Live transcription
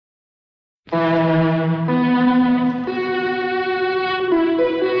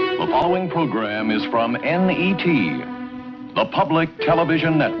following program is from NET, the Public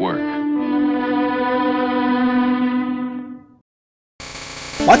Television Network.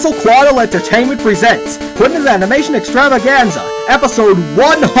 Quetzalcoatl Entertainment presents Quinton's Animation Extravaganza, Episode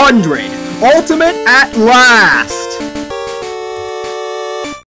 100, Ultimate at Last!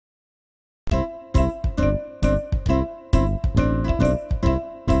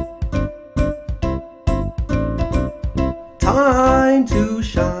 Time to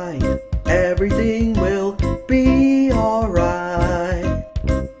shine, everything will be alright.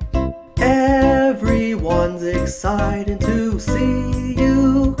 Everyone's excited to see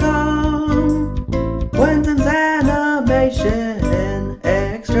you come. Quinton's Animation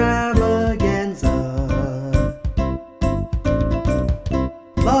Extravaganza.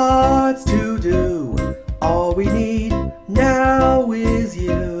 Lots to do, all we need now is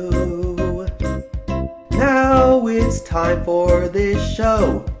you. Now it's time for this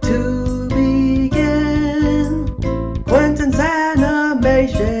show to begin. Quinton's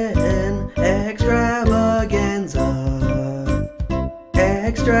Animation Extravaganza.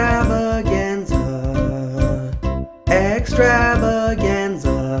 Extravaganza.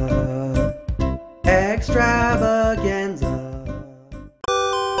 Extravaganza. Extravaganza.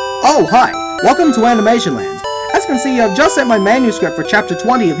 Oh, hi! Welcome to Animation Land. As you can see, I've just sent my manuscript for Chapter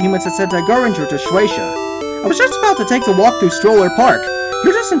 20 of Gotokujis and Gorengers to Shueisha. I was just about to take the walk through Stroller Park.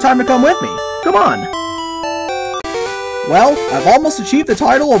 You're just in time to come with me. Come on. Well, I've almost achieved the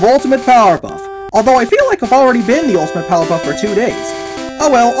title of Ultimate Powerpuff, although I feel like I've already been the Ultimate Powerpuff for 2 days. Oh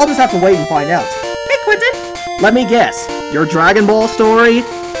well, I'll just have to wait and find out. Hey, Quinton! Let me guess. Your Dragon Ball story?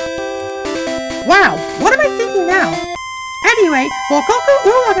 Wow, what am I thinking now? Anyway, while Goku,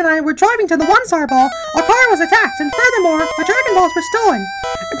 Oolong, and I were driving to the One-Star Ball, our car was attacked, and furthermore, our Dragon Balls were stolen.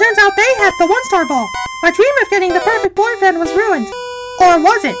 It turns out they had the One-Star Ball. My dream of getting the perfect boyfriend was ruined. Or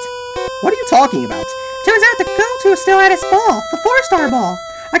was it? What are you talking about? Turns out the Goku still had his ball, the 4-Star Ball.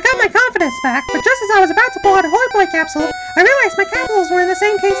 I got my confidence back, but just as I was about to pull out a Boy capsule, I realized my capsules were in the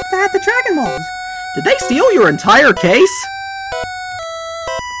same case that had the Dragon Balls. Did they steal your entire case?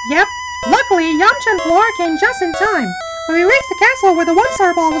 Yep. Luckily, Yamcha and Flora came just in time. When we reached the castle where the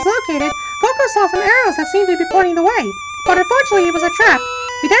One-Star Ball was located, Goku saw some arrows that seemed to be pointing the way. But unfortunately, it was a trap.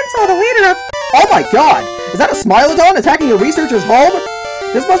 We then saw the leader of— Oh my god! Is that a Smilodon attacking a researcher's home?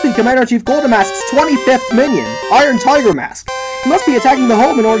 This must be Commander-in-Chief Goldenmask's 25th minion, Iron Tiger Mask. He must be attacking the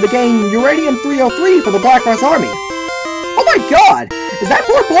home in order to gain Uranium-303 for the Black Cross Army. Oh my god! Is that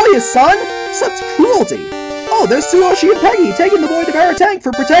poor boy his son? Such cruelty! Oh, there's Tsuyoshi and Peggy taking the boy to bear a tank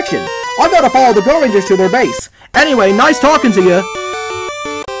for protection. I've got to follow the Gorengers to their base. Anyway, nice talking to you.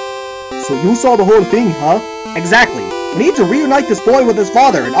 So you saw the whole thing, huh? Exactly. We need to reunite this boy with his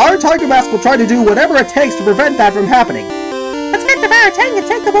father, and Iron Tiger Mask will try to do whatever it takes to prevent that from happening. Let's get the bear tank and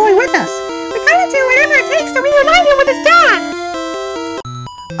take the boy with us. We gotta do whatever it takes to reunite him with his dad.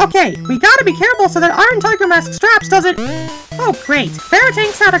 Okay, we gotta be careful so that Iron Tiger Mask straps doesn't— Oh great, bear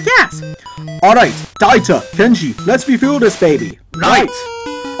tank's out of gas. Alright, Daita, Kenji, let's refuel this baby. Right.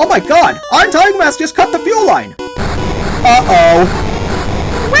 Oh my god, Iron Tiger Mask just cut the fuel line. Uh-oh.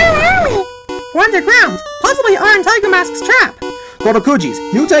 Where are we? We're underground, possibly Iron Tiger Mask's trap. Gotokujis,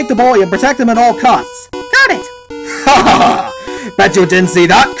 you take the boy and protect him at all costs. Got it. Ha ha ha! Bet you didn't see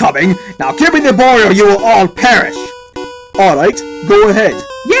that coming. Now give me the boy or you will all perish. Alright, go ahead.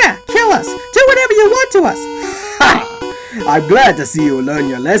 Yeah, kill us. Do whatever you want to us. Ha! I'm glad to see you learn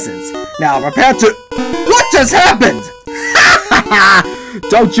your lessons. Now prepare to— What just happened? Ha ha ha!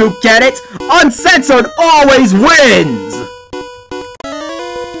 Don't you get it? Uncensored always wins!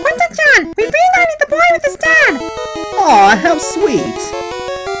 Quinton-chan, we reunited the boy with his dad! Aw, how sweet.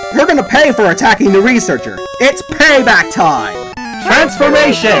 You're gonna pay for attacking the researcher. It's payback time!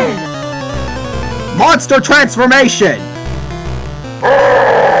 Transformation! Monster transformation!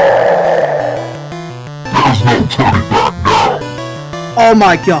 There's no turning back now! Oh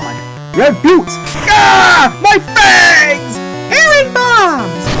my god! Red Butte! Ah! My fangs! Herring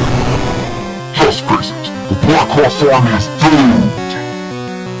bombs! Just face it, the Black Cross Army is doomed!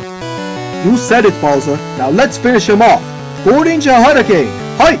 You said it, Bowser. Now let's finish him off. Golden Hurricane!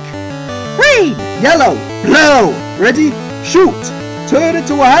 Hike! Green! Yellow! Blue! Ready? Shoot! Turn it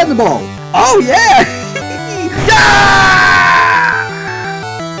to a handball! Oh yeah! Yeah!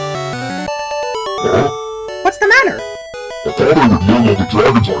 Huh? What's the matter? I thought I would learn all the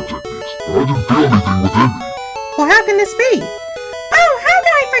Dragon's Art techniques, but I didn't feel anything within me. Well, how can this be? Oh, how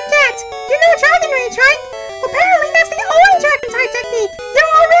could I forget? You know Dragon Rage, right? Apparently that's the only Dragon type technique!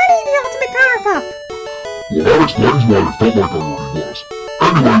 You're already the Ultimate Powerpuff! Well, that explains why it felt like I already was.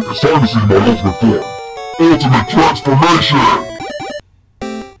 Anyway, it's time to see my ultimate form. Ultimate Transformation!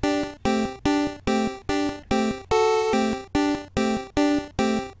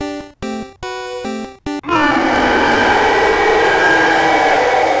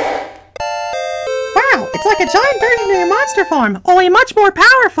 like a giant version of your monster form, only much more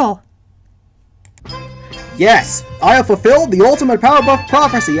powerful. Yes, I have fulfilled the ultimate Powerpuff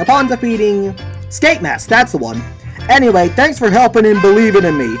prophecy upon defeating... Skate Mask, that's the one. Anyway, thanks for helping and believing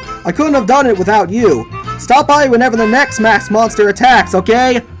in me. I couldn't have done it without you. Stop by whenever the next masked monster attacks,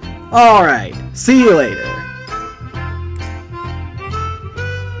 okay? Alright, see you later.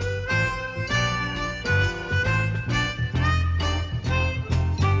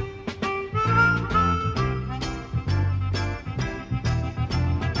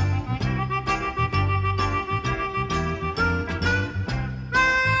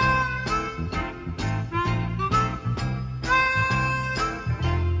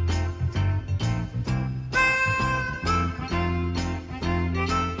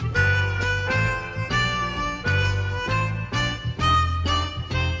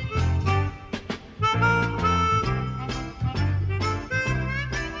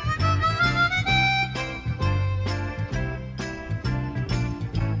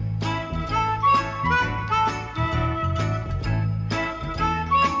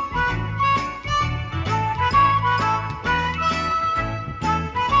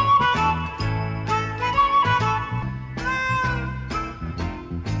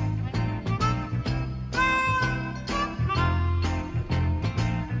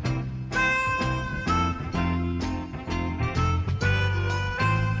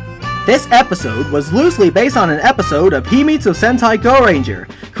 This episode was loosely based on an episode of Himitsu Sentai Goranger,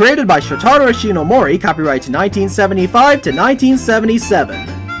 created by Shotaro Shinomori, copyright 1975 to 1977.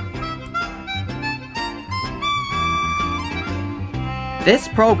 This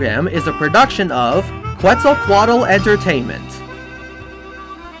program is a production of Quetzalcoatl Entertainment.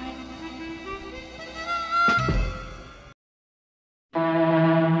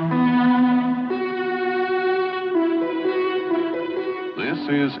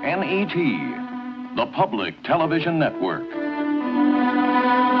 This is NET, the Public Television Network.